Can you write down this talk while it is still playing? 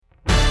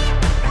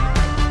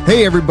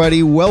Hey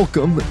everybody,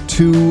 welcome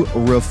to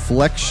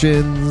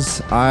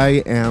Reflections.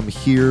 I am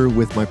here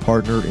with my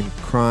partner in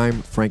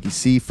crime, Frankie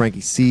C.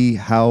 Frankie C,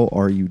 how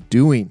are you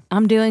doing?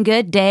 I'm doing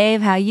good,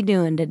 Dave. How you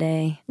doing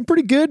today? I'm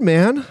pretty good,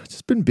 man.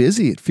 Just been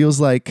busy. It feels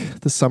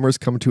like the summer's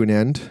come to an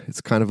end. It's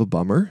kind of a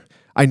bummer.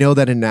 I know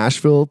that in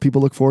Nashville,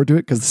 people look forward to it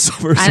because the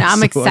summer's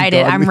I'm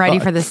excited. I'm ready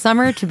hot. for the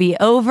summer to be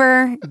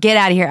over. Get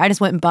out of here. I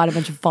just went and bought a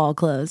bunch of fall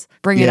clothes.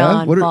 Bring it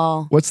on,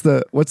 fall. What's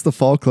the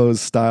fall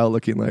clothes style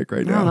looking like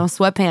right now? I don't know.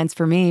 Sweatpants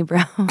for me, bro.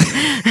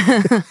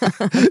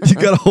 You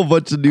got a whole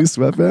bunch of new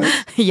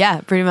sweatpants? Yeah,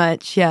 pretty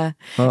much. Yeah.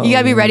 Oh, you got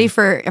to be man. ready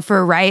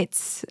for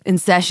rights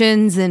and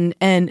sessions and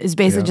it's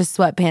basically just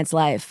sweatpants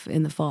life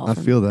in the fall. I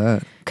feel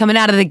that. Coming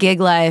out of the gig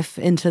life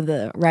into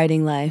the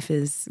writing life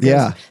is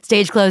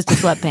stage clothes to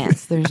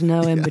sweatpants. There's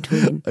no in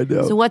between. I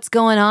know. So what's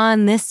going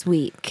on this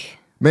week?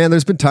 Man,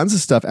 there's been tons of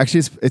stuff.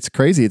 Actually, it's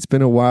crazy. It's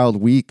been a wild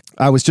week.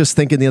 I was just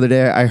thinking the other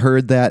day, I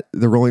heard that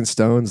the Rolling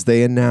Stones,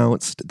 they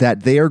announced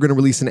that they are going to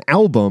release an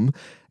album.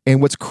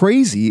 And what's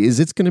crazy is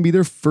it's going to be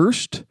their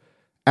first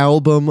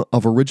album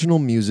of original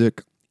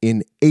music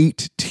in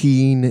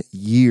 18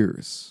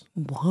 years.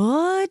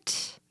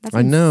 What? That's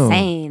I know.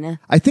 insane.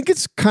 I think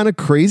it's kind of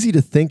crazy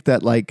to think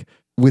that like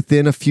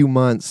within a few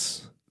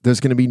months, there's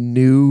going to be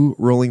new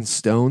Rolling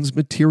Stones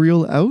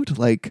material out.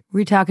 Like,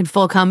 we talking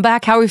full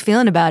comeback? How are we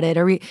feeling about it?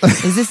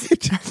 Is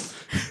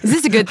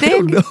this a good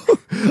thing?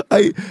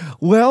 I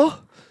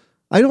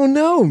don't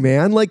know,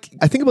 man. Like,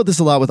 I think about this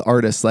a lot with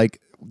artists. Like,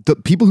 the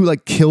people who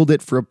like killed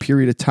it for a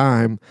period of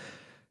time,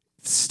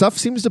 stuff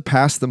seems to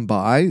pass them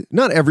by.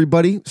 Not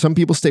everybody. Some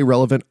people stay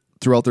relevant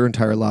throughout their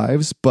entire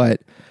lives,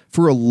 but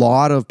for a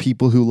lot of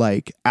people who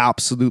like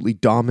absolutely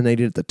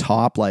dominated at the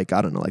top, like,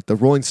 I don't know, like the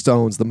Rolling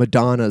Stones, the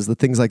Madonnas, the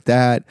things like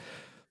that,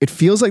 it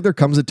feels like there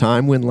comes a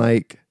time when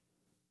like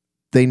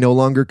they no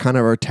longer kind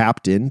of are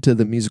tapped into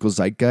the musical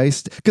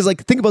zeitgeist. Because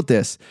like, think about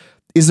this.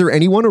 Is there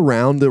anyone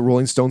around the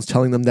Rolling Stones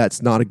telling them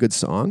that's not a good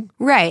song?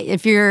 Right.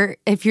 If you're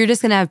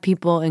just gonna have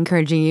people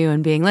encouraging you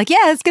and being like,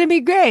 yeah, it's gonna be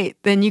great,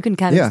 then you can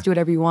kind of just do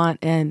whatever you want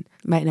and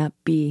it might not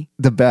be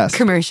the best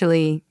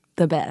commercially.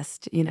 The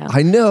best, you know.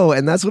 I know,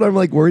 and that's what I'm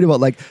like worried about.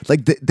 Like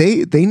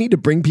they need to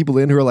bring people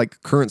in who are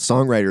like current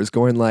songwriters,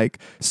 going like,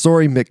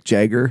 "Sorry, Mick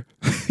Jagger,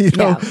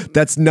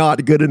 that's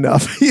not good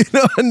enough."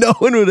 No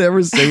one would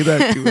ever say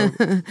that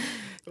to him.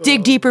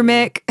 Dig deeper,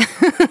 Mick.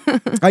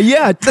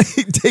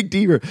 Dig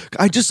deeper.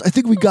 I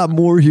think we got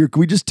more here. Can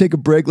we just take a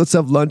break? Let's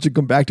have lunch and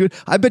come back to it.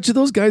 I bet you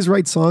those guys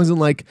write songs in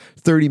like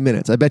 30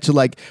 minutes. I bet you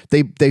like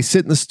they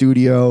sit in the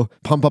studio,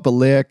 pump up a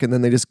lick, and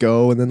then they just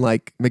go, and then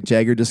like Mick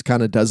Jagger just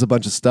kind of does a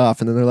bunch of stuff,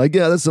 and then they're like,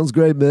 yeah, that sounds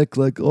great, Mick.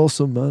 Like,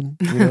 awesome, man.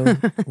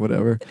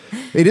 Whatever.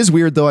 It is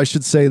weird though. I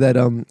should say that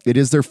it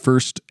is their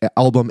first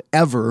album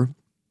ever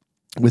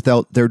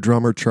without their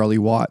drummer, Charlie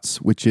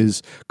Watts, which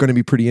is going to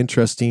be pretty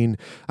interesting.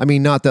 I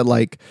mean, not that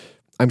like,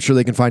 I'm sure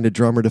they can find a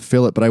drummer to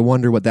fill it, but I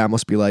wonder what that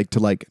must be like to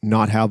like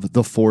not have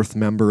the fourth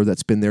member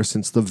that's been there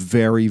since the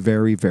very,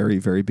 very, very,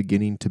 very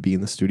beginning to be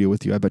in the studio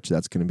with you. I bet you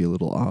that's going to be a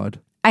little odd.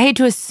 I hate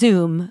to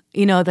assume,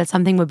 that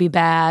something would be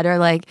bad or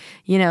like,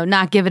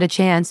 not give it a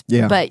chance.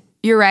 Yeah. But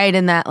you're right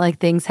in that like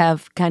things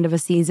have kind of a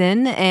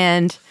season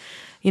and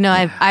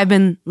I've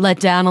been let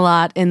down a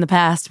lot in the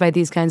past by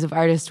these kinds of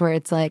artists where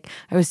it's like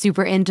I was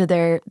super into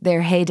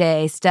their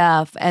heyday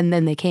stuff and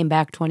then they came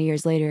back 20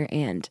 years later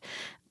and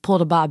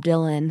pulled a Bob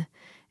Dylan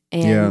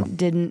and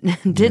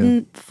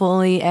didn't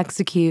fully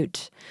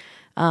execute.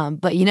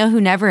 But who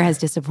never has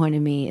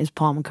disappointed me is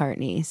Paul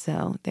McCartney.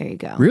 So there you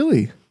go.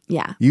 Really?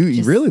 Yeah.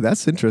 You really?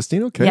 That's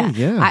interesting. Okay.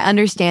 Yeah. I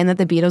understand that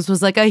the Beatles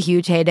was like a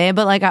huge heyday,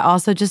 but like I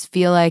also just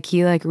feel like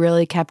he like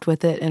really kept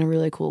with it in a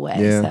really cool way.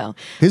 Yeah. So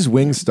his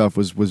Wings stuff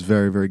was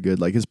very, very good.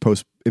 Like his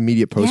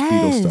immediate post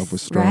Beatles stuff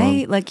was strong.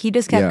 Right? Like he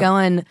just kept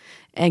going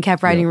and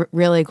kept writing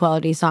really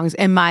quality songs,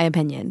 in my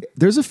opinion.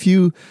 There's a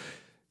few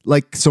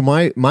like, so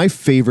my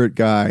favorite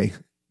guy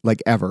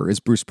like ever is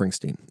Bruce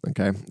Springsteen.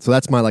 Okay. So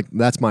that's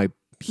my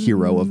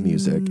hero of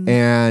music,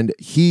 and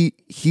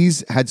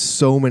he's had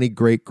so many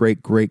great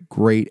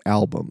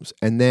albums.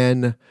 And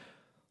then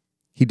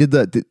he did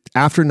the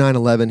after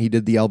 9/11 he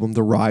did the album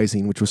The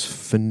Rising, which was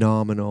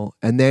phenomenal,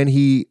 and then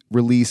he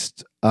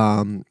released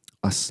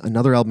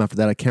another album after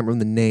that. I can't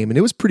remember the name, and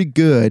it was pretty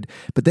good,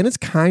 but then it's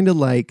kind of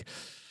like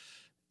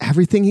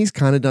everything he's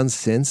kind of done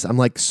since, I'm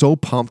like so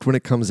pumped when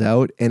it comes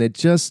out, and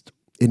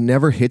it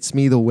never hits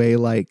me the way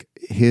like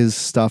his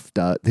stuff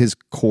does, his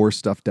core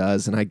stuff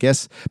does. And I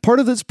guess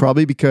part of it's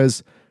probably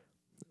because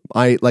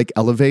I like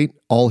elevate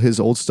all his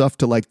old stuff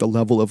to like the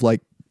level of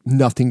like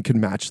nothing can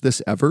match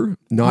this ever,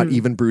 not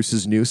even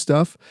Bruce's new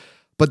stuff.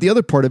 But the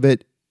other part of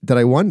it that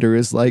I wonder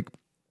is like,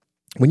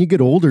 when you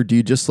get older, do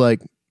you just like,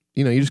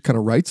 you just kind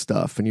of write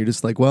stuff and you're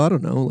just like, well, I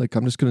don't know, like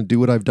I'm just going to do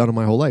what I've done in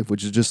my whole life,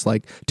 which is just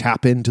like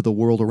tap into the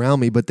world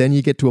around me. But then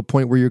you get to a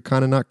point where you're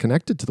kind of not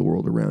connected to the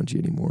world around you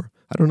anymore.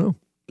 I don't know.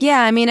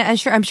 Yeah, I mean,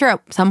 I'm sure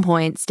at some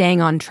point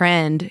staying on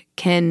trend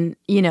can,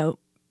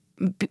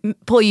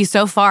 pull you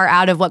so far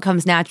out of what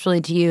comes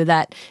naturally to you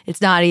that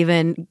it's not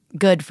even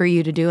good for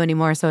you to do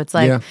anymore. So it's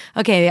like,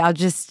 okay, I'll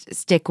just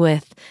stick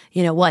with,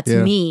 what's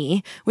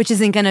me, which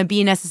isn't going to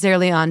be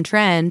necessarily on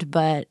trend,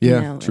 but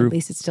at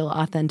least it's still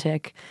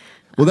authentic.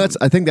 Well,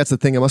 I think that's the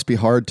thing. It must be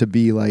hard to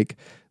be like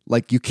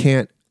you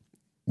can't,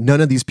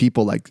 none of these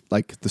people like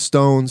the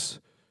Stones,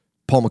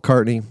 Paul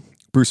McCartney,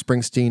 Bruce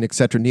Springsteen,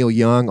 etc., Neil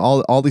Young,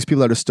 all these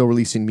people that are still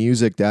releasing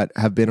music that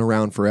have been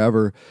around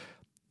forever,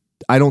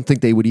 I don't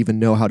think they would even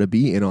know how to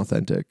be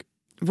inauthentic.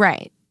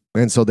 Right.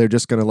 And so they're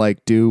just going to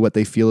like do what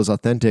they feel is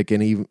authentic.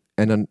 And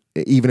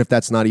even if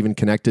that's not even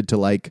connected to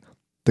like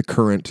the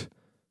current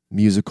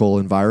musical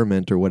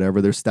environment or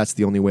whatever, that's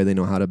the only way they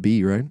know how to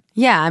be, right?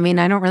 Yeah. I mean,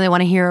 I don't really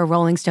want to hear a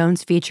Rolling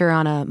Stones feature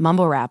on a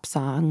mumble rap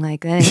song.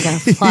 Like, that ain't going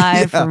to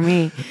fly for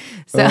me.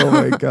 So, oh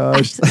my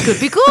gosh.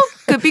 Could be cool.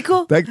 Could be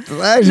cool.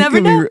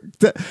 Never know.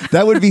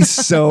 That would be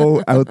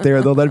so out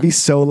there, though. That'd be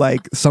so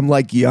like some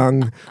like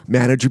young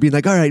manager being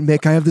like, all right,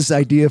 Mick, I have this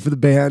idea for the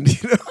band.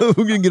 We're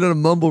going to get on a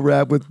mumble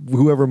rap with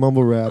whoever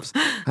mumble raps.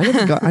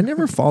 I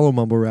never follow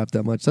mumble rap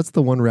that much. That's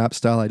the one rap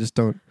style I just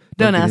don't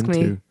ask into.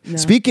 me. No.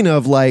 Speaking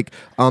of like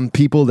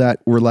people that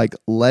were like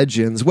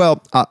legends,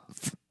 well,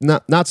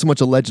 not so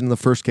much a legend in the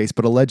first case,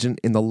 but a legend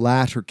in the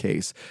latter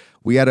case.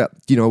 We had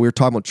we were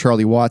talking about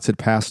Charlie Watts had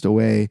passed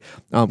away.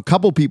 A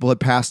couple people had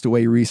passed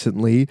away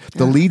recently.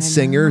 The lead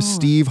singer,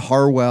 Steve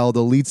Harwell,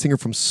 the lead singer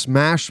from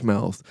Smash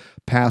Mouth,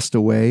 passed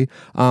away.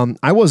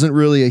 I wasn't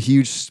really a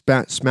huge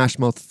Smash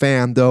Mouth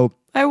fan, though.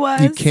 I was.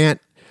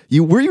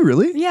 Were you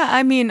really? Yeah,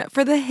 I mean,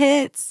 for the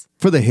hits.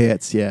 For the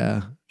hits,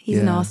 yeah. He's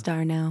an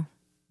all-star now.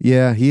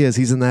 Yeah, he is.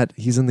 He's in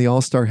the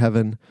all-star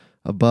heaven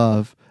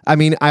above. I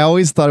mean, I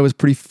always thought it was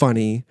pretty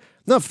funny.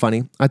 Not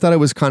funny. I thought it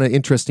was kind of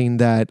interesting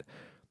that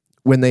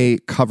when they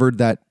covered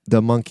the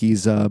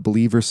Monkees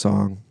Believer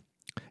song,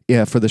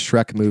 for the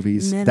Shrek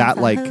movies,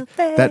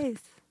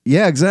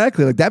 yeah,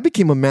 exactly. Like that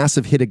became a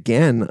massive hit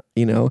again,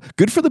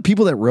 Good for the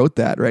people that wrote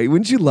that, right?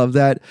 Wouldn't you love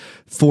that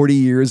 40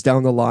 years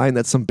down the line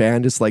that some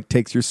band just like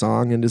takes your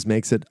song and just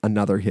makes it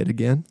another hit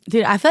again?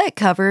 Dude, I feel like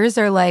covers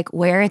are like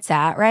where it's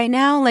at right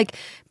now, like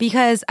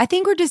because I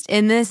think we're just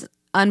in this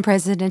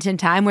unprecedented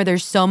time where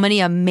there's so many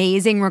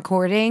amazing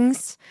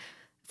recordings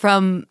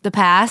from the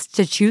past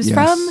to choose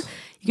from.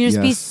 You can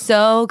just be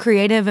so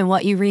creative in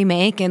what you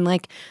remake, and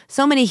like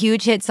so many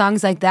huge hit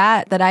songs like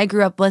that I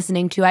grew up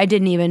listening to, I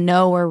didn't even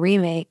know were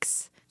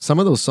remakes. Some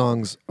of those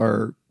songs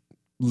are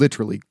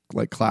literally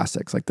like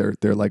classics, like they're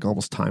like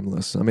almost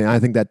timeless. I mean, I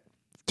think that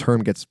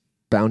term gets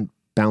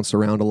bounced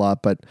around a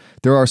lot, but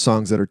there are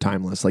songs that are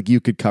timeless. Like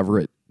you could cover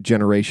it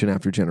generation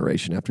after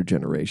generation after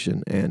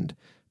generation, and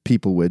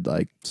people would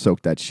like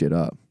soak that shit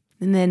up.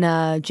 And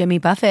then Jimmy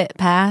Buffett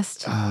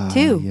passed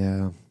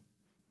too.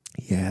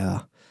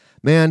 Yeah.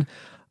 Man,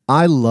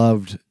 I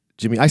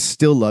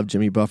still love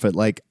Jimmy Buffett.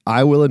 Like,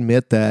 I will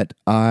admit that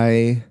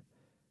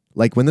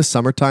like when the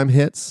summertime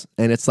hits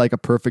and it's like a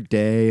perfect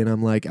day and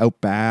I'm like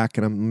out back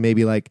and I'm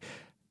maybe like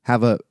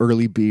have a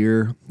early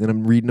beer and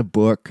I'm reading a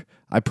book,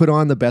 I put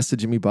on the best of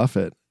Jimmy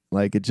Buffett.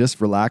 Like, it just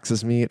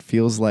relaxes me. It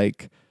feels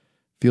like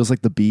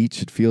the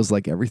beach. It feels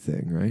like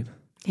everything, right?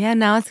 Yeah,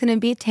 now it's going to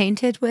be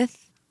tainted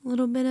with a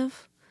little bit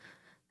of,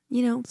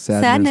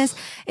 sadness.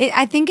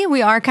 I think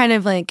we are kind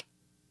of like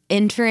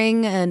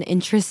entering an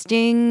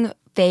interesting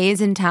phase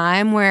in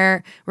time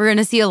where we're going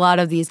to see a lot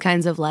of these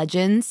kinds of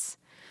legends,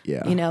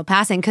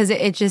 passing, because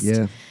it just,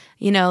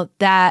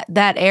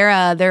 that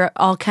era, they're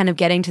all kind of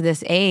getting to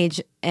this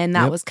age, and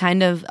that was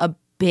kind of a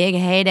big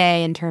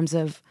heyday in terms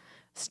of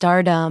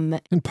stardom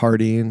and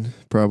partying,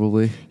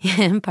 probably.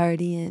 And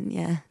partying,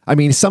 yeah. I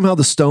mean, somehow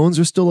the Stones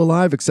are still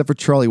alive, except for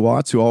Charlie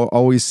Watts, who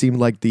always seemed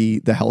like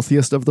the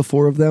healthiest of the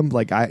four of them.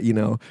 Like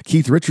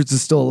Keith Richards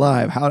is still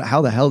alive.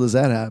 How the hell does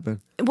that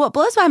happen? What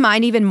blows my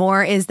mind even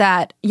more is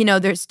that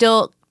they're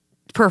still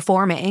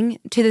performing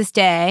to this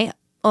day.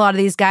 A lot of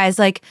these guys,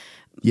 like,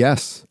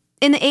 yes,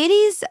 in the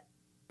 80s,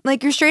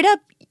 like, you're straight up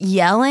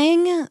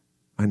yelling.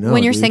 I know,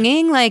 when you're dude.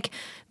 singing, like,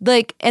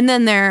 and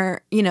then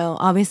they're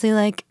obviously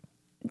like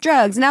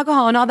drugs and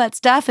alcohol and all that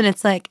stuff, and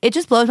it's like it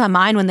just blows my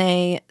mind when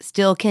they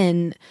still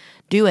can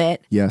do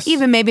it. Yes,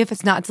 even maybe if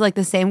it's not to like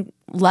the same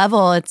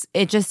level, it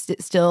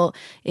still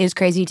is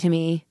crazy to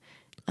me.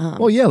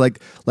 Well, yeah,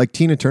 like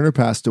Tina Turner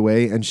passed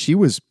away, and she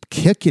was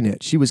kicking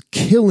it. She was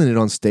killing it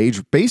on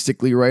stage,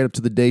 basically right up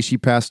to the day she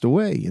passed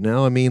away.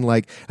 I mean,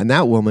 like, and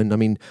that woman, I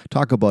mean,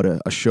 talk about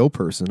a show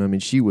person. I mean,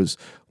 she was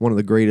one of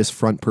the greatest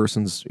front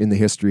persons in the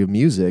history of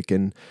music,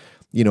 and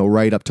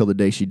right up till the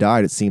day she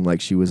died, it seemed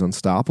like she was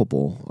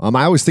unstoppable.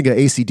 I always think of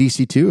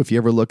AC/DC too. If you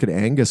ever look at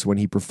Angus when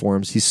he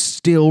performs, he's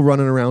still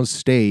running around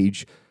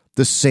stage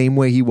the same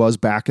way he was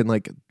back in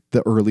like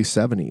the early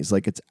 70s.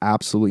 Like, it's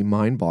absolutely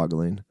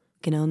mind-boggling.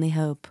 Can only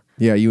hope.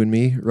 Yeah, you and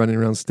me running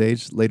around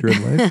stage later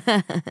in life.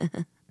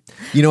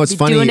 It's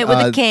funny. Doing it with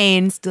a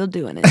cane, still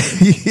doing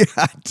it.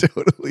 Yeah,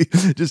 totally.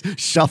 Just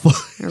shuffle.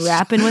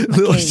 Rapping with my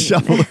little cane.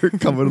 shuffler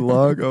coming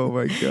along. Oh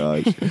my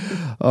gosh.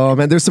 Oh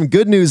man, there's some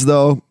good news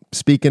though.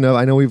 Speaking of,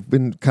 I know we've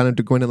been kind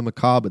of going to the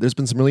macabre, but there's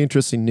been some really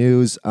interesting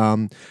news.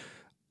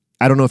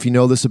 I don't know if you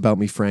know this about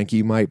me, Frankie,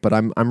 you might, but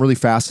I'm really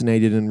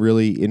fascinated and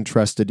really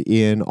interested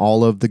in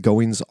all of the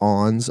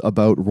goings-ons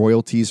about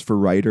royalties for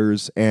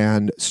writers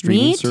and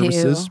streaming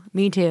services.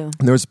 Me too.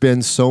 And there's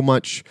been so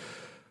much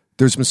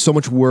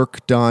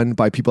work done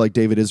by people like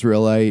David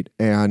Israelite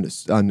and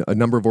a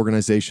number of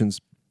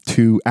organizations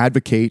to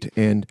advocate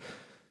and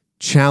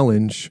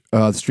challenge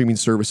the streaming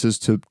services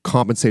to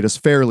compensate us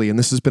fairly. And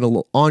this has been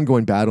an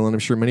ongoing battle, and I'm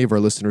sure many of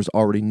our listeners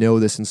already know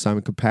this in some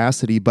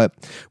capacity. But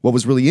what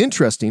was really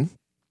interesting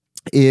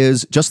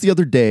is just the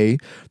other day,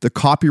 the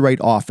Copyright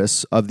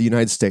Office of the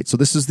United States. So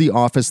this is the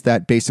office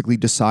that basically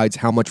decides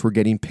how much we're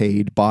getting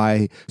paid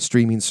by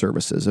streaming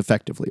services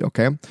effectively,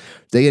 okay?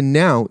 They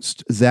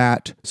announced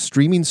that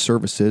streaming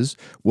services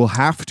will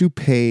have to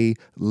pay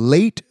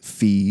late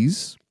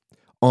fees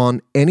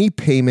on any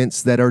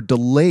payments that are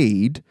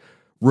delayed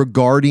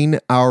regarding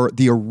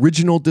the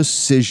original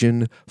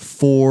decision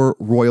for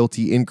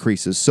royalty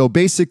increases. So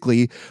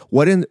basically,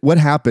 what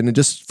happened, and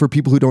just for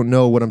people who don't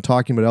know what I'm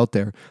talking about out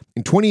there,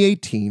 in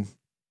 2018,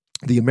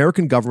 the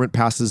American government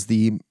passes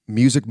the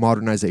Music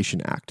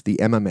Modernization Act, the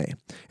MMA.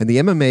 And the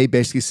MMA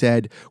basically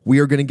said, we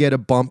are going to get a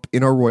bump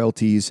in our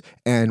royalties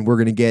and we're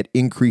going to get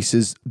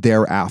increases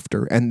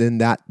thereafter. And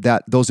then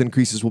those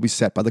increases will be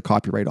set by the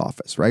Copyright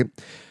Office, right?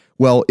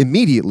 Well,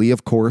 immediately,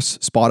 of course,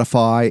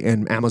 Spotify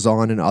and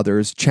Amazon and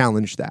others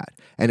challenged that.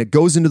 And it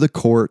goes into the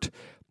court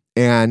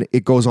and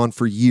it goes on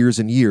for years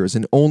and years.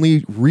 And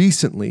only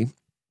recently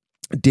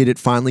did it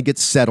finally get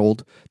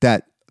settled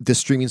that the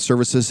streaming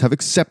services have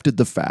accepted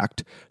the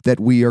fact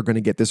that we are going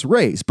to get this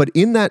raise. But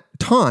in that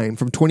time,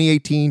 from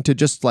 2018 to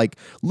just like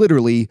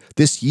literally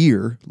this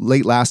year,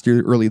 late last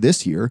year, early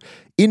this year,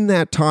 in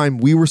that time,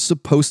 we were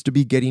supposed to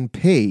be getting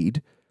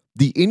paid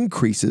the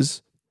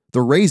increases,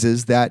 the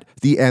raises that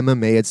the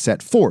MMA had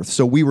set forth.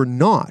 So we were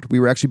not. We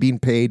were actually being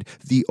paid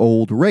the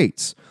old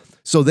rates.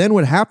 So then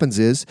what happens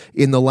is,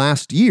 in the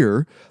last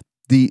year,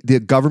 the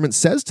government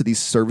says to these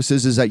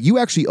services is that you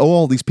actually owe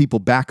all these people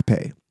back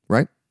pay,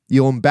 right?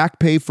 You owe them back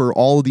pay for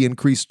all of the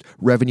increased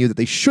revenue that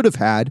they should have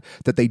had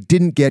that they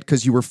didn't get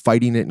because you were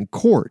fighting it in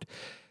court.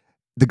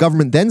 The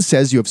government then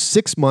says you have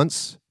 6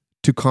 months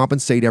to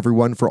compensate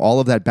everyone for all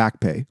of that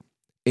back pay.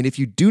 And if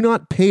you do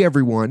not pay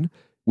everyone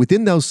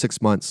within those 6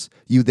 months,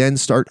 you then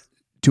start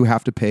to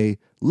have to pay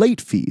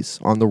late fees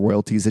on the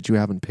royalties that you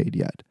haven't paid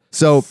yet.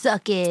 So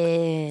suck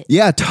it.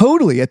 Yeah,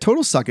 totally. A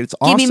total suck it. It's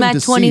awesome to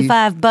see. Give me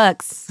my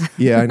 $25.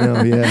 Yeah, I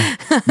know. Yeah,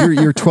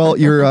 your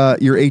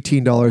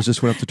 $18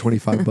 just went up to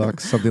 $25,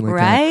 something like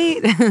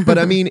that. Right. But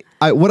I mean,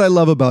 what I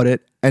love about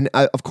it, and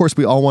of course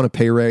we all want a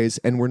pay raise,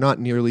 and we're not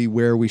nearly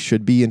where we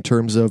should be in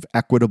terms of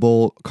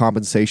equitable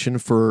compensation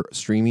for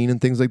streaming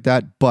and things like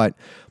that. But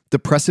the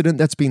precedent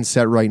that's being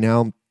set right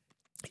now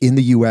in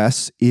the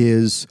US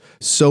is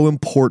so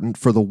important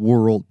for the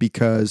world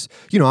because,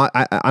 you know,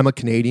 I'm a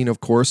Canadian, of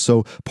course,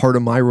 so part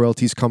of my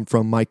royalties come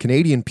from my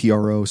Canadian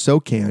PRO,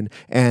 SOCAN,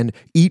 and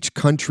each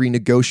country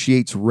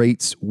negotiates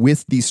rates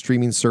with these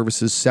streaming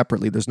services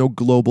separately. There's no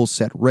global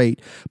set rate,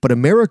 but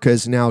America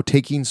is now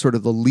taking sort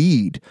of the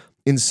lead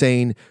in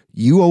saying,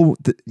 you owe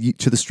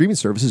to the streaming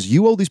services,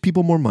 you owe these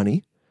people more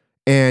money,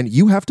 and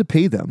you have to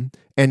pay them,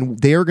 and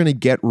they're going to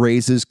get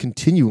raises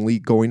continually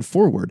going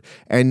forward.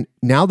 And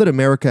now that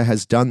America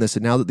has done this,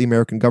 and now that the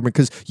American government,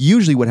 because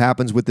usually what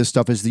happens with this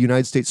stuff is the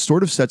United States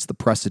sort of sets the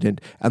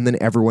precedent, and then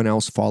everyone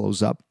else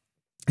follows up.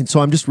 And so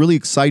I'm just really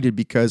excited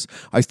because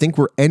I think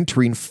we're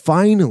entering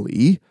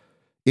finally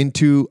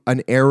into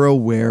an era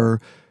where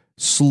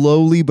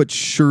slowly but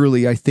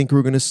surely, I think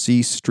we're going to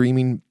see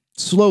streaming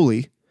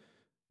slowly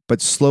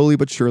but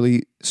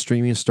surely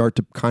streaming start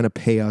to kind of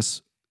pay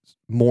us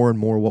more and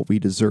more what we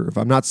deserve.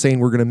 I'm not saying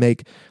we're going to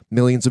make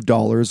millions of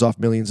dollars off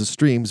millions of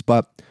streams,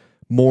 but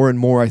more and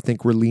more I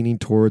think we're leaning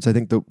towards, I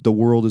think the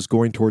world is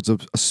going towards a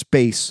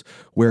space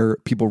where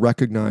people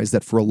recognize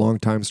that for a long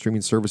time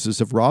streaming services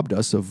have robbed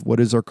us of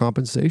what is our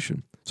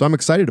compensation. So I'm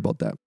excited about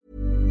that.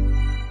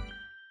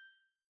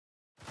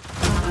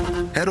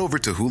 Head over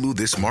to Hulu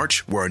this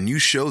March, where our new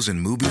shows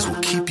and movies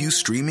will keep you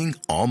streaming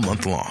all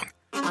month long.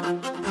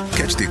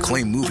 Catch the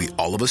acclaimed movie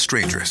All of Us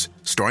Strangers,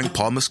 starring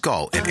Paul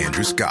Mescal and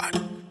Andrew Scott.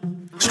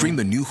 Stream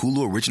the new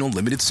Hulu original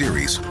limited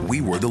series,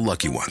 We Were the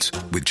Lucky Ones,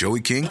 with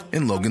Joey King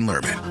and Logan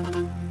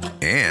Lerman.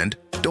 And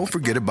don't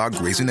forget about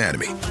Grey's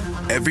Anatomy.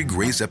 Every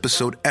Grey's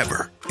episode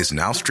ever is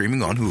now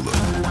streaming on Hulu.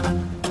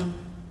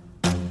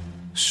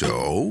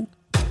 So,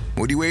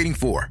 what are you waiting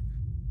for?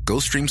 Go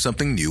stream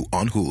something new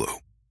on Hulu.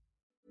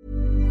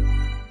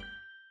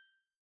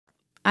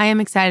 I am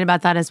excited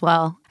about that as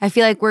well. I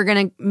feel like we're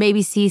going to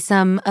maybe see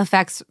some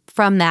effects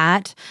from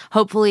that.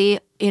 Hopefully,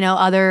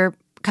 other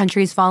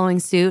countries following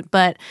suit.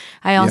 But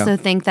I also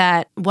think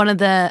that one of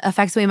the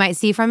effects we might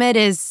see from it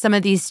is some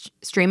of these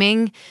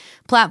streaming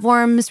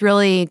platforms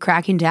really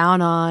cracking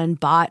down on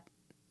bot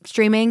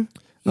streaming,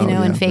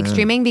 and fake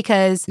streaming,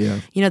 because,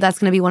 that's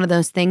going to be one of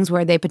those things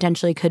where they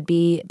potentially could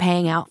be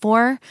paying out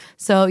for.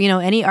 So,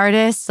 any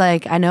artists,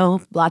 like I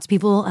know lots of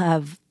people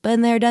have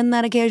been there, done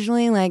that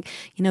occasionally. Like,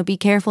 be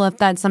careful if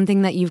that's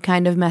something that you've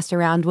kind of messed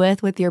around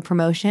with your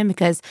promotion,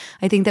 because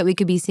I think that we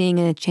could be seeing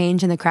a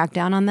change in the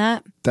crackdown on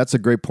that. That's a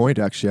great point,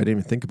 actually. I didn't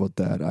even think about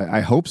that.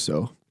 I hope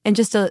so. And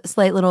just a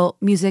slight little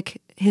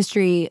music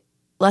history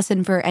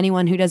lesson for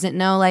anyone who doesn't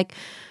know, like,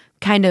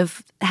 kind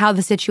of how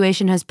the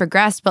situation has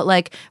progressed. But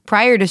like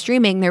prior to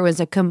streaming, there was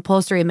a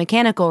compulsory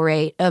mechanical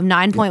rate of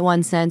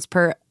 9.1 cents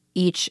per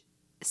each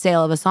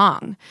sale of a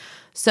song.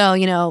 So,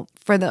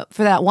 for that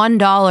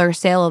 $1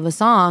 sale of a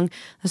song,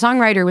 the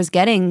songwriter was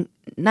getting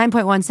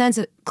 9.1 cents,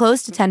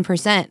 close to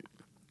 10%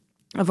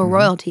 of a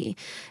royalty.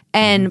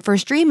 And for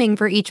streaming,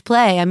 for each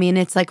play, I mean,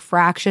 it's like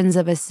fractions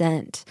of a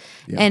cent.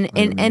 Yeah,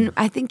 and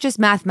I think just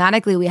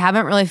mathematically, we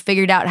haven't really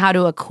figured out how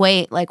to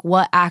equate like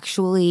what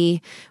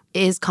actually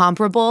is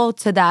comparable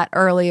to that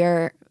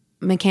earlier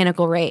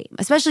mechanical rate,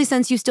 especially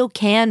since you still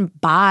can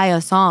buy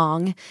a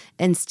song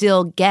and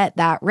still get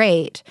that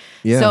rate.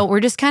 Yeah. So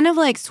we're just kind of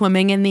like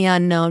swimming in the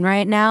unknown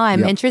right now.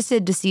 I'm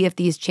interested to see if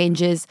these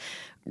changes,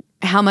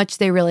 how much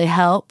they really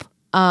help.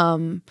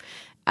 We'll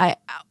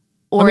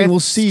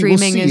see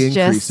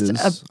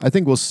increases. I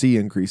think we'll see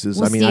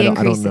increases. I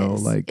don't know.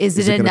 Like, is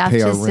it enough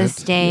to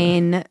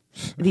sustain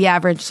the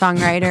average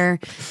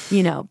songwriter?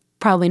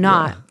 Probably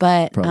not.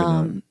 But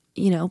probably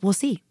not. We'll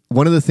see.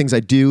 One of the things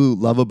I do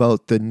love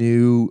about the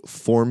new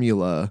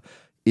formula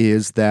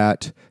is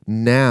that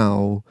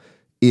now,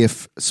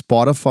 if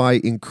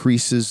Spotify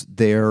increases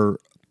their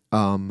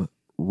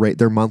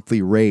their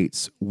monthly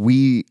rates,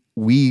 we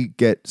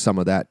get some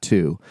of that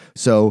too.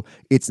 So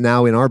it's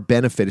now in our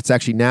benefit. It's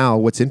actually now,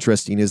 what's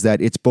interesting is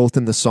that it's both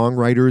in the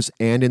songwriters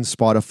and in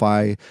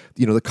Spotify,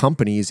 the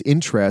company's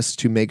interest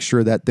to make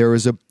sure that there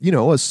is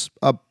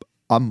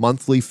a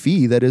monthly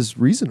fee that is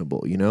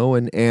reasonable,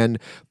 and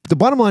the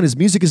bottom line is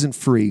music isn't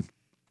free.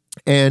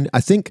 And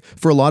I think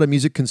for a lot of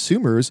music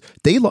consumers,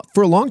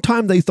 for a long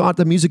time, they thought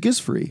that music is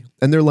free.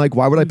 And they're like,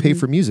 why would I pay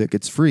for music?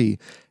 It's free.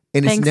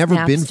 And Thanks, it's never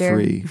Napster. been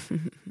free.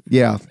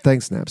 Yeah,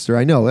 thanks, Napster.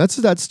 I know,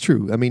 that's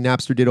true. I mean,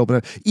 Napster did open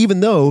up, even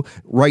though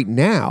right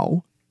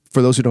now,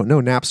 for those who don't know,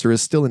 Napster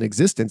is still in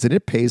existence and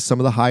it pays some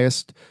of the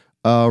highest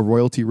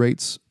royalty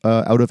rates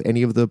out of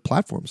any of the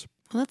platforms.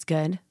 Well, that's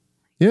good.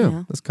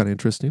 Yeah, that's kind of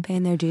interesting.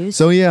 Paying their dues.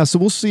 So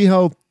we'll see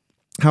how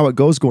it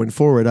goes going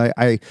forward.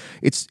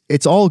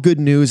 It's all good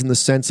news in the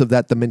sense of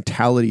that the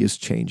mentality is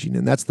changing,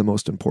 and that's the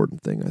most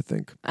important thing, I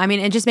think. I mean,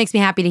 it just makes me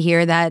happy to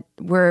hear that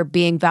we're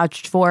being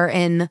vouched for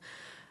in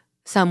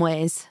some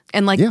ways.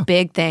 And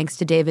big thanks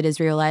to David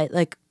Israelite.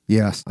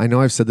 Yes, I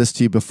know I've said this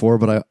to you before,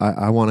 but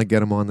I want to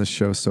get him on this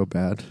show so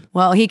bad.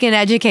 Well, he can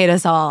educate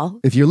us all.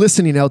 If you're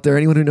listening out there,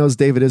 anyone who knows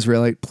David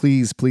Israelite,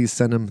 please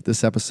send him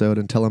this episode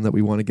and tell him that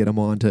we want to get him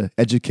on to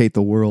educate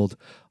the world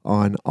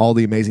on all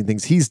the amazing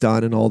things he's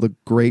done and all the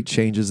great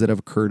changes that have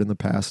occurred in the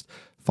past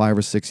 5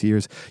 or 6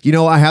 years.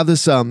 I have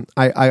this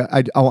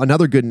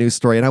another good news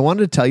story, and I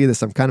wanted to tell you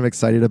this. I'm kind of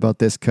excited about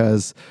this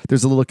because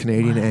there's a little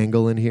Canadian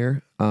angle in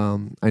here.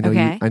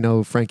 I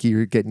know, Frankie,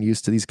 you're getting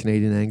used to these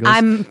Canadian angles.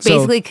 I'm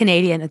basically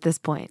Canadian at this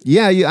point.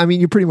 Yeah,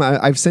 you're pretty much.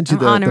 I've sent you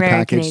the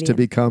package Canadian. to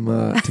become.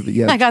 I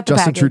got the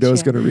Justin package,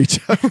 Trudeau's going to reach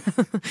out.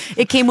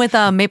 It came with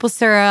maple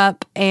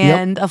syrup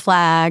and a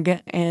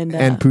flag and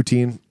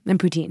poutine. And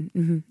poutine.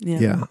 Mm-hmm.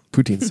 Yeah,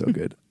 poutine's so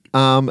good.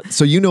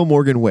 So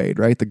Morgan Wade,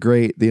 right?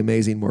 The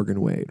amazing Morgan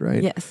Wade,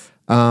 right? Yes.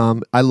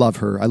 I love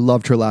her. I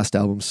loved her last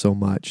album so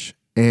much.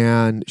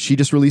 And she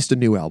just released a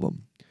new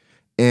album.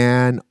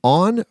 And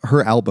on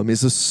her album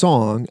is a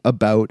song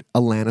about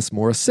Alanis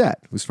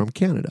Morissette, who's from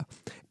Canada.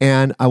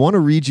 And I want to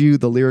read you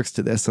the lyrics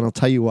to this, and I'll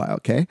tell you why,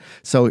 okay?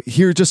 So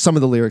here are just some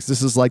of the lyrics.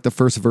 This is like the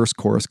first verse,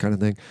 chorus kind of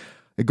thing.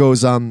 It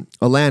goes,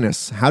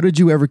 Alanis, how did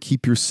you ever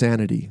keep your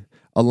sanity?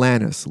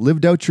 Alanis,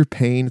 lived out your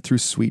pain through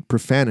sweet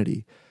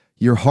profanity.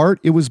 Your heart,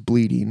 it was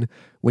bleeding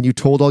when you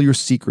told all your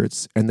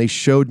secrets and they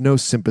showed no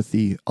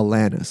sympathy.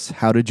 Alanis,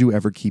 how did you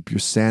ever keep your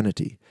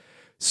sanity?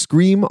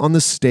 Scream on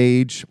the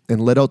stage and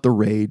let out the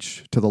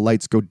rage till the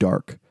lights go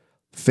dark.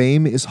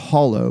 Fame is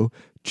hollow,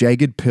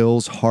 jagged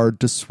pills hard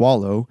to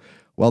swallow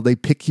while they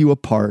pick you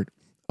apart.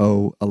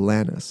 Oh,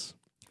 Alanis.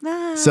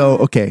 So,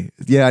 okay.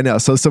 Yeah, I know.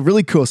 So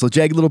really cool. So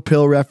jagged little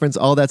pill reference,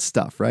 all that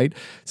stuff, right?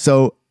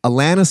 So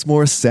Alanis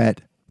Morissette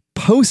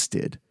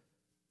posted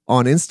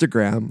on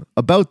Instagram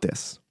about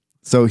this.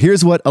 So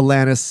here's what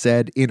Alanis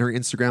said in her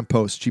Instagram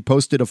post. She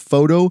posted a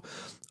photo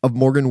of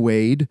Morgan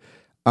Wade,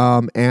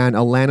 and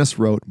Alanis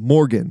wrote,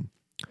 Morgan,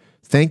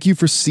 thank you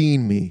for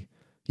seeing me.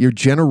 Your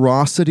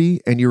generosity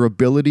and your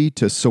ability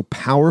to so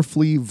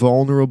powerfully,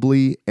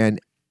 vulnerably, and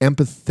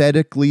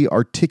empathetically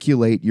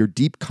articulate your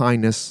deep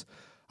kindness.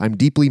 I'm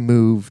deeply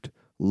moved.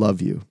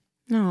 Love you.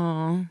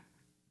 Aww.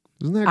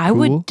 Isn't that cool? I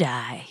would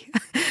die.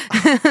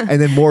 And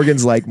then Morgan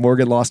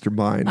lost her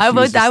mind. I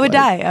would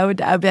die.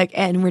 I'd be like,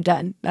 and we're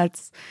done.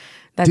 That's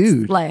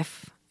dude,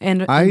 life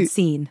and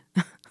scene.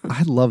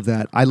 I love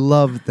that. I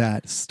love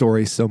that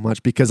story so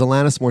much because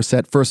Alanis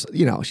Morissette, first,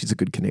 she's a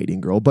good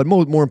Canadian girl, but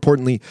more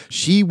importantly,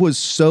 she was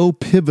so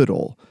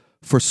pivotal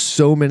for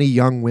so many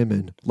young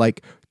women.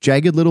 Like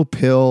Jagged Little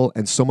Pill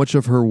and so much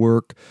of her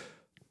work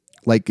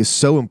like is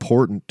so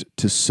important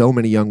to so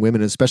many young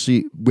women,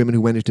 especially women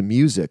who went into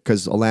music,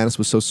 because Alanis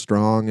was so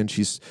strong, and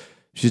she's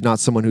not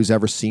someone who's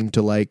ever seemed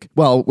to like,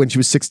 well, when she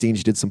was 16,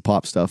 she did some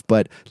pop stuff,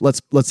 but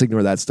let's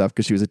ignore that stuff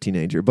because she was a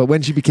teenager. But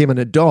when she became an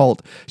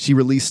adult, she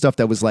released stuff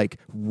that was like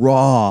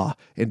raw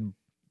and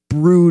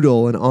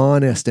brutal and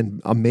honest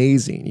and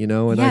amazing, you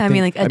know? And yeah, I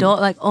mean, like adult,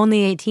 like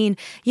only 18.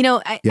 You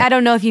know, I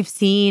don't know if you've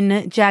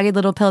seen Jagged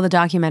Little Pill, the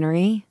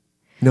documentary.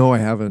 No, I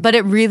haven't. But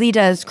it really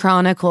does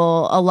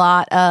chronicle a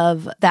lot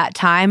of that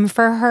time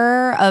for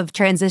her of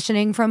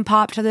transitioning from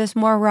pop to this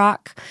more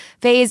rock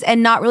phase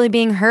and not really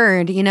being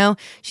heard, you know?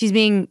 She's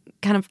being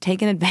kind of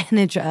taken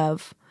advantage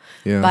of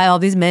by all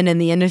these men in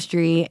the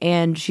industry,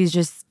 and she's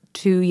just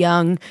too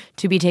young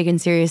to be taken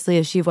seriously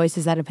if she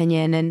voices that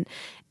opinion. And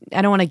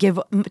I don't want to give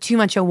too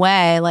much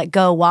away, like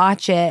go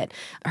watch it.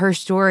 Her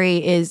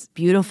story is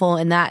beautiful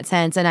in that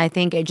sense. And I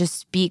think it just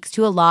speaks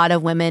to a lot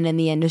of women in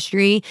the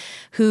industry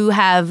who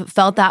have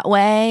felt that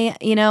way.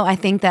 You know, I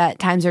think that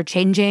times are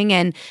changing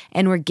and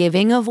we're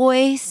giving a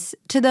voice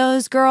to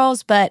those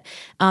girls. But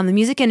the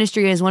music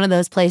industry is one of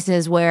those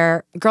places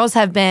where girls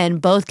have been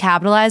both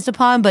capitalized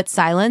upon but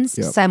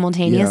silenced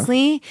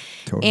simultaneously. Yeah,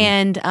 totally.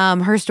 And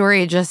her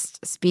story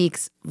just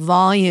speaks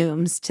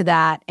volumes to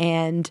that,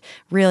 and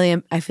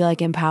really, I feel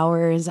like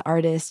empowers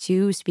artists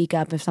to speak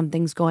up if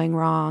something's going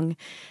wrong.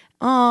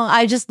 Oh,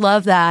 I just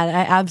love that.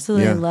 I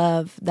absolutely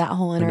love that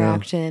whole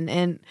interaction.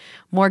 And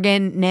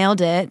Morgan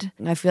nailed it.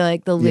 I feel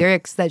like the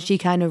lyrics that she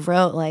kind of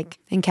wrote like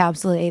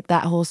encapsulate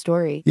that whole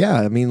story. Yeah,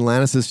 I mean,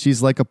 Alanis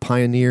she's like a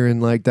pioneer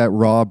in like that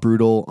raw,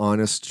 brutal,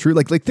 honest, true.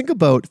 Like think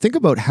about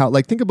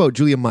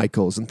Julia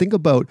Michaels, and think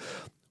about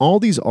all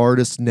these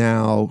artists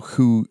now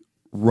who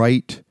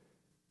write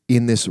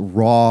in this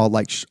raw,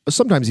 like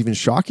sometimes even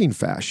shocking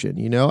fashion,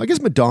 you know? I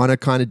guess Madonna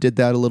kind of did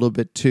that a little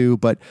bit too,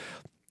 but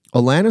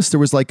Alanis, there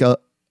was like an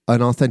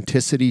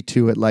authenticity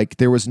to it. Like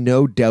there was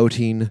no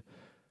doubting.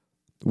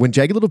 When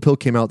Jagged Little Pill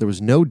came out, there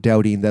was no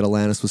doubting that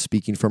Alanis was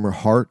speaking from her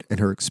heart and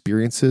her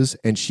experiences,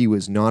 and she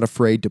was not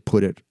afraid to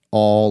put it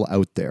all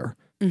out there.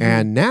 Mm-hmm.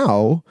 And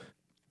now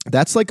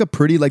that's like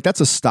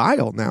that's a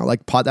style now,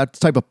 like that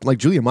type of, like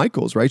Julia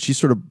Michaels, right? She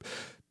sort of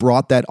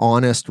brought that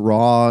honest,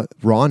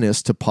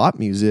 rawness to pop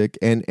music.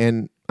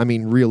 And I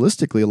mean,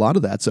 realistically, a lot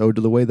of that's owed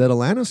to the way that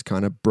Alanis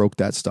kind of broke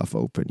that stuff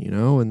open, you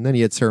know? And then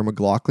you had Sarah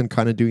McLachlan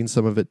kind of doing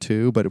some of it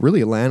too. But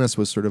really, Alanis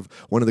was sort of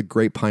one of the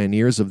great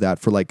pioneers of that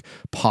for like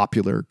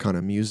popular kind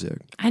of music.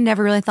 I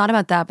never really thought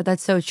about that, but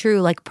that's so true.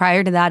 Like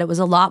prior to that, it was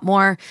a lot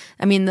more,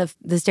 I mean, the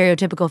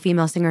stereotypical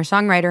female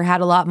singer-songwriter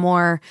had a lot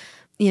more,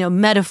 you know,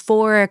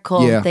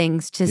 metaphorical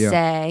things to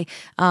say.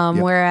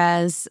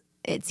 Whereas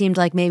it seemed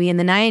like maybe in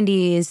the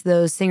 90s,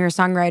 those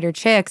singer-songwriter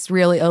chicks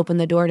really opened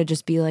the door to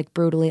just be like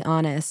brutally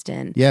honest.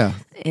 And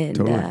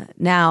totally.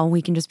 Now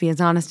we can just be as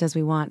honest as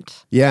we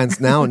want. Yeah,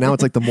 and now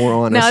it's like the more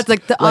honest. Now it's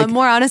like the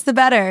more honest, the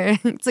better.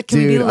 It's like, can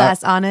we be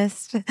less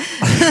honest?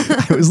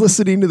 I was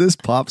listening to this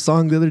pop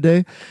song the other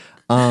day,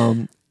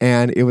 and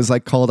it was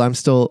like called "I'm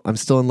Still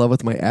in Love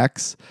with My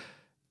Ex,"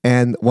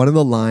 and one of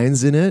the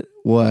lines in it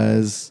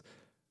was,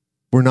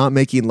 "We're not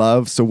making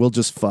love, so we'll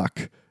just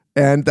fuck."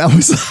 And I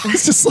was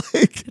just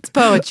like, it's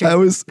poetry. I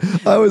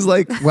was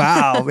like,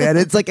 wow, man.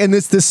 It's like, and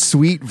it's this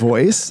sweet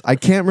voice. I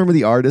can't remember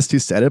the artist who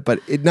said it, but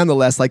it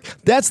nonetheless, like,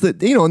 that's the,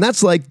 you know, and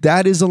that's like,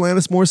 that is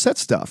Alanis Morissette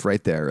stuff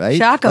right there, right?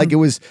 Shock 'em. Like it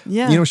was,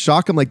 you know,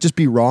 shock 'em, like just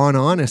be raw and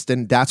honest.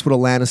 And that's what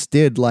Alanis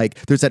did. Like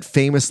there's that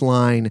famous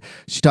line,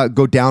 she talked,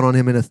 go down on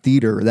him in a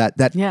theater,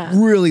 that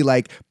really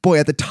like, boy,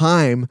 at the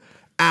time,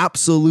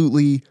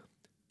 absolutely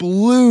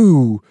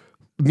blew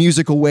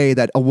musical way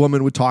that a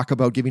woman would talk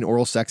about giving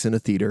oral sex in a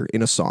theater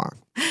in a song.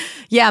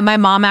 Yeah, my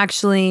mom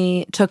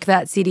actually took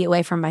that CD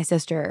away from my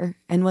sister.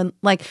 And when,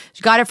 like,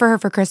 she got it for her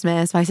for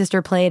Christmas, my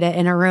sister played it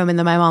in her room, and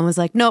then my mom was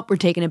like, nope, we're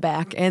taking it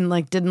back. And,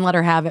 like, didn't let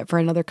her have it for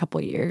another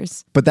couple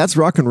years. But that's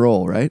rock and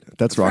roll, right?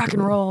 That's rock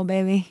and roll,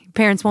 baby.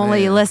 Parents won't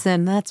let you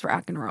listen. That's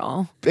rock and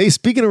roll. Hey,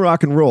 speaking of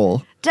rock and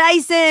roll.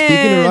 Tyson!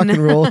 Speaking of rock and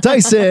roll,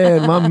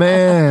 Tyson, my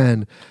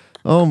man.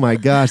 Oh my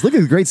gosh, look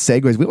at the great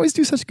segues. We always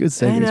do such good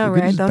segues. I know,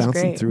 right? That was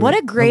great. What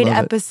a great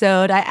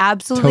episode. I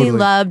absolutely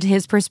loved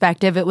his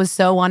perspective. It was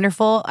so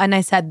wonderful. And I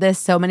said this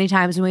so many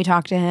times when we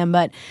talked to him,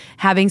 but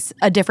having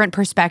a different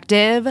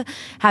perspective,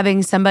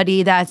 having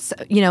somebody that's,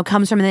 you know,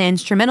 comes from the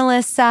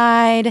instrumentalist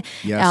side,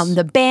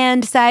 the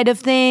band side of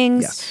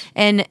things,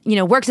 and, you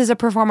know, works as a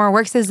performer,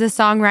 works as a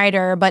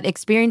songwriter, but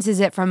experiences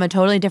it from a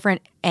totally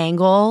different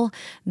angle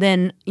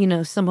than, you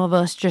know, some of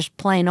us just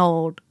plain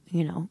old,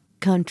 you know,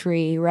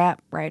 country rap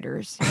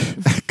writers.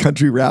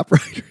 Country rap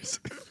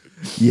writers.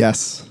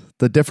 Yes.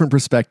 The different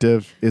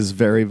perspective is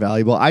very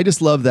valuable. I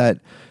just love that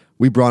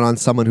we brought on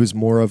someone who's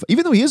more of,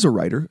 even though he is a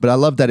writer, but I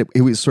love that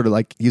it was sort of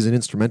like he's an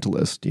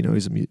instrumentalist, you know,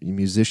 he's a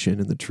musician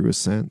in the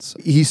truest sense.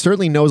 He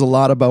certainly knows a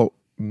lot about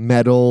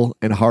metal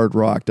and hard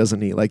rock,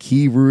 doesn't he? Like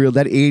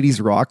that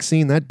 80s rock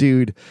scene, that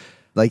dude,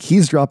 like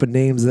he's dropping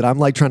names that I'm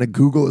like trying to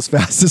Google as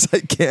fast as I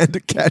can to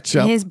catch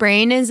up. His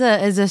brain is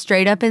a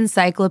straight up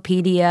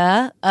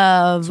encyclopedia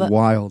of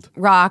wild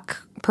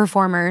rock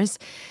performers.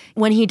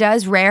 When he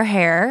does Rare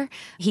Hair,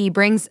 he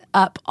brings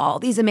up all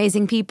these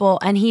amazing people,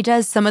 and he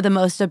does some of the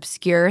most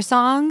obscure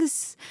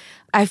songs.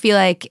 I feel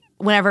like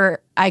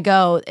whenever I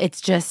go,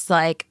 it's just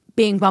like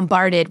being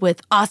bombarded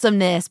with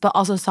awesomeness, but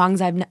also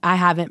songs I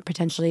haven't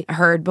potentially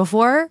heard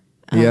before.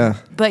 Yeah.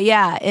 But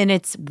yeah, and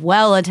it's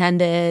well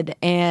attended,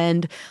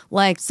 and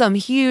like some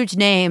huge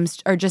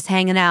names are just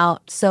hanging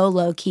out so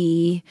low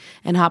key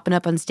and hopping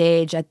up on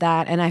stage at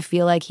that. And I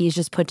feel like he's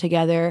just put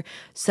together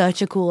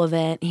such a cool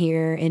event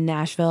here in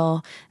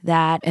Nashville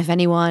that if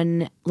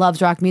anyone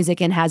loves rock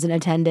music and hasn't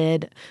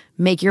attended,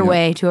 make your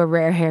way to a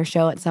Rare Hair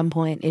show at some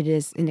point. It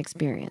is an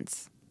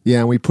experience.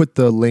 Yeah, and we put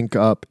the link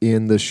up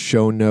in the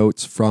show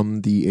notes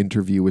from the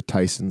interview with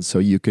Tyson, so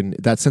you can,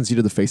 that sends you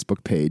to the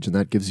Facebook page, and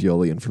that gives you all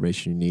the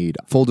information you need.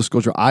 Full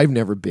disclosure, I've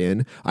never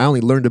been. I only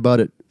learned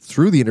about it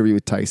through the interview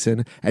with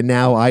Tyson, and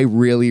now I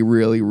really,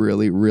 really,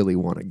 really, really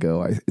want to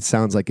go. It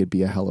sounds like it'd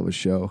be a hell of a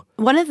show.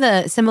 One of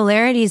the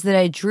similarities that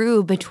I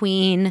drew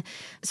between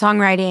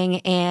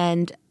songwriting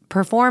and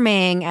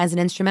performing as an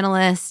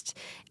instrumentalist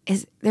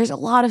is there's a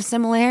lot of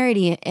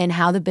similarity in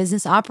how the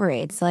business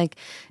operates. Like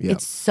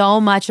it's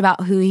so much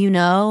about who you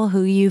know,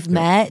 who you've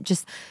met,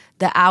 just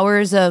the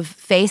hours of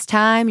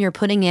FaceTime you're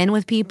putting in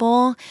with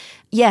people.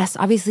 Yes,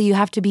 obviously you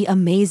have to be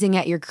amazing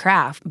at your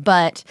craft,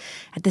 but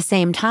at the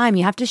same time,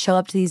 you have to show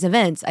up to these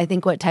events. I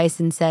think what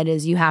Tyson said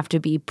is you have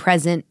to be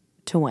present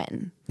to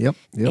win. Yep.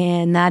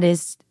 And that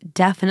is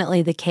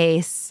definitely the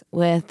case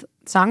with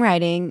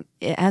songwriting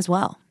as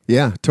well.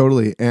 Yeah,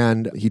 totally.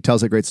 And he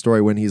tells a great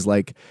story when he's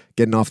like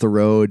getting off the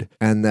road,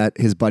 and that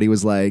his buddy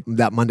was like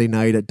that Monday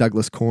night at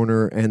Douglas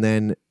Corner, and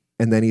then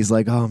he's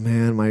like, oh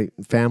man, my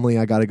family,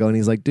 I gotta go. And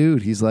he's like,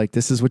 dude, he's like,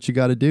 this is what you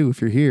gotta do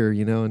if you're here,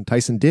 you know. And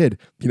Tyson did,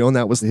 you know, and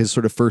that was his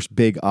sort of first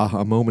big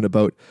aha moment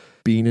about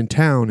being in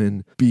town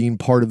and being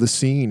part of the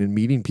scene and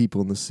meeting people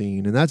in the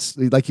scene. And that's,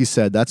 like you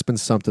said, that's been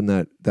something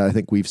that I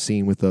think we've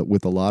seen with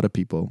a lot of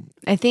people.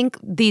 I think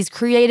these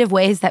creative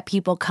ways that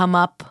people come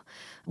up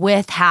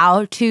with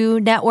how to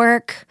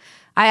network,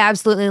 I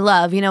absolutely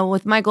love. You know,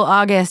 with Michael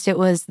August, it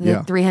was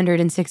the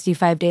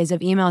 365 days of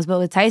emails, but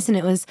with Tyson,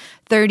 it was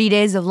 30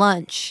 days of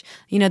lunch.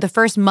 You know, the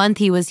first month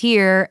he was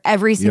here,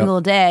 every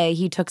single day,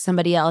 he took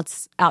somebody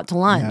else out to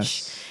lunch.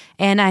 Yes.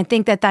 And I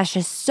think that that's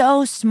just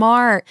so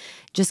smart,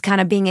 just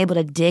kind of being able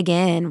to dig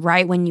in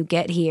right when you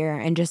get here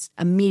and just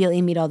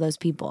immediately meet all those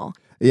people.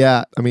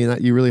 Yeah, I mean,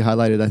 you really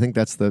highlighted, I think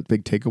that's the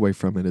big takeaway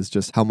from it, is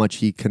just how much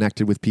he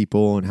connected with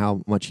people and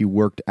how much he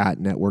worked at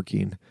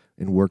networking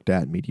and worked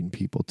at meeting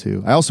people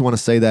too. I also want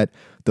to say that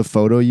the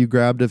photo you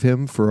grabbed of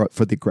him for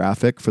the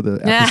graphic for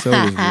the episode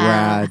was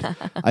rad.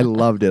 I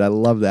loved it. I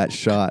love that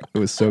shot. It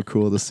was so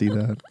cool to see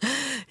that.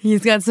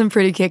 He's got some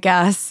pretty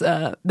kick-ass,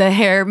 the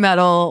hair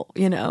metal,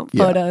 you know,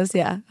 photos.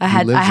 Yeah, I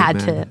had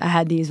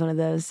to use one of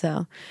those.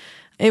 So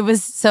it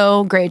was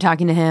so great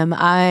talking to him.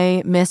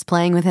 I miss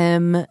playing with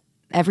him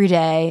every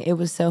day. It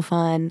was so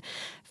fun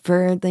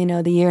for, you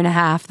know, the year and a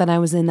half that I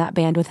was in that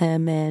band with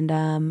him. And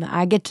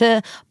I get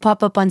to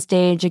pop up on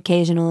stage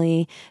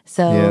occasionally.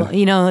 So,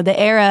 you know, the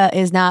era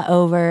is not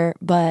over,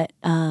 but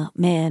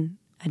man,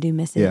 I do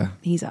miss him. Yeah.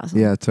 He's awesome.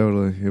 Yeah,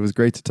 totally. It was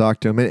great to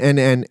talk to him.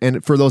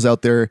 And for those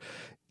out there,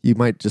 you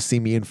might just see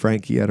me and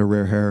Frankie at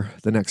a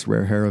the next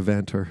Rare Hair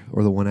event or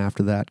the one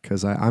after that,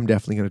 because I'm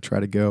definitely going to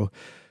try to go.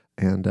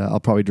 And I'll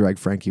probably drag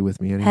Frankie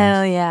with me anyways.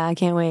 Hell yeah, I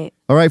can't wait.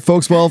 All right,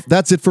 folks. Well,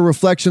 that's it for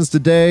Reflections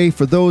today.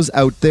 For those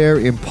out there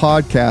in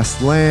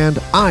podcast land,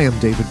 I am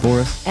David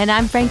Boris. And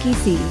I'm Frankie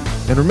C.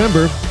 And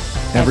remember,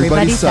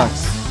 everybody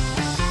sucks.